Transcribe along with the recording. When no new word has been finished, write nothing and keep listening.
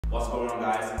What's going on,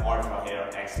 guys? Alpha here,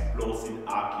 explosive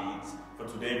athletes. For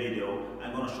today's video,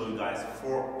 I'm going to show you guys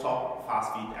 4 top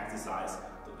fast feet exercises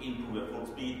to improve your foot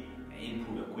speed and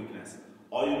improve your quickness.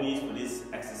 All you need for this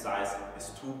exercise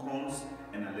is 2 cones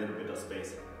and a little bit of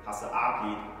space. As an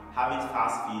athlete, having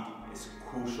fast feet is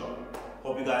crucial.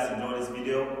 Hope you guys enjoy this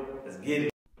video. Let's get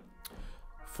it.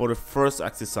 For the first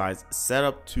exercise, set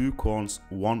up 2 cones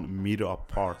 1 meter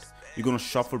apart. You're gonna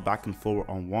shuffle back and forward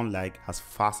on one leg as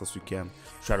fast as you can.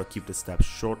 Try to keep the steps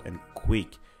short and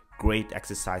quick. Great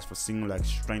exercise for single leg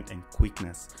strength and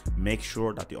quickness. Make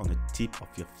sure that you're on the tip of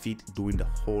your feet doing the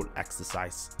whole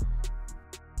exercise.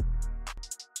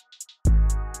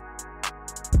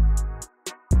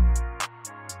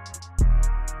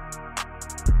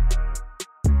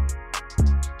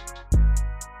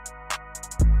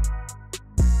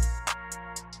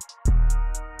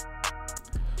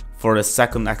 For the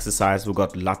second exercise, we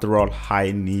got lateral high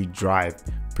knee drive.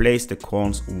 Place the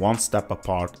cones 1 step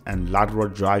apart and lateral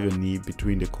drive your knee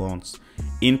between the cones.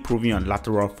 Improving your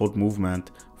lateral foot movement,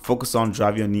 focus on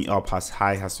driving your knee up as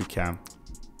high as you can.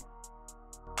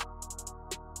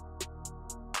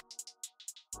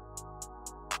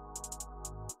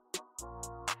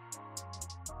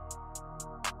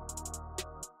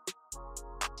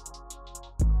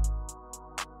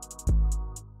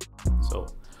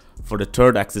 For the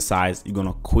third exercise, you're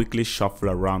gonna quickly shuffle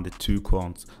around the 2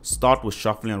 cones. Start with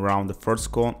shuffling around the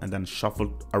first cone and then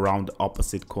shuffle around the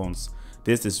opposite cones.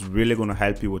 This is really gonna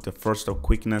help you with the first of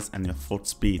quickness and your foot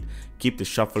speed. Keep the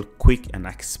shuffle quick and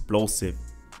explosive.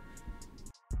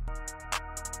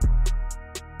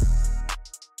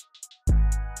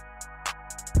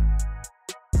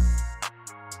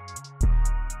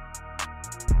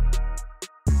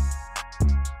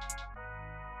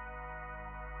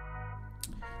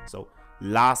 So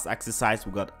last exercise,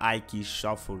 we got Aiki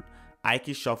shuffle.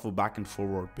 Aiki shuffle back and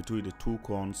forward between the 2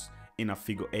 cones in a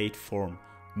figure 8 form.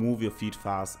 Move your feet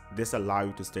fast. This allows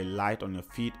you to stay light on your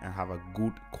feet and have a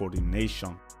good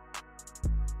coordination.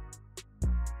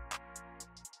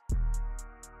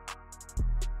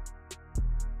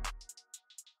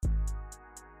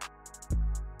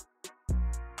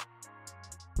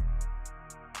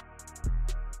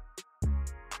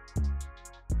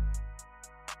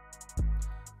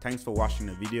 Thanks for watching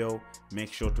the video.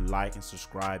 Make sure to like and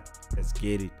subscribe. Let's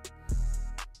get it.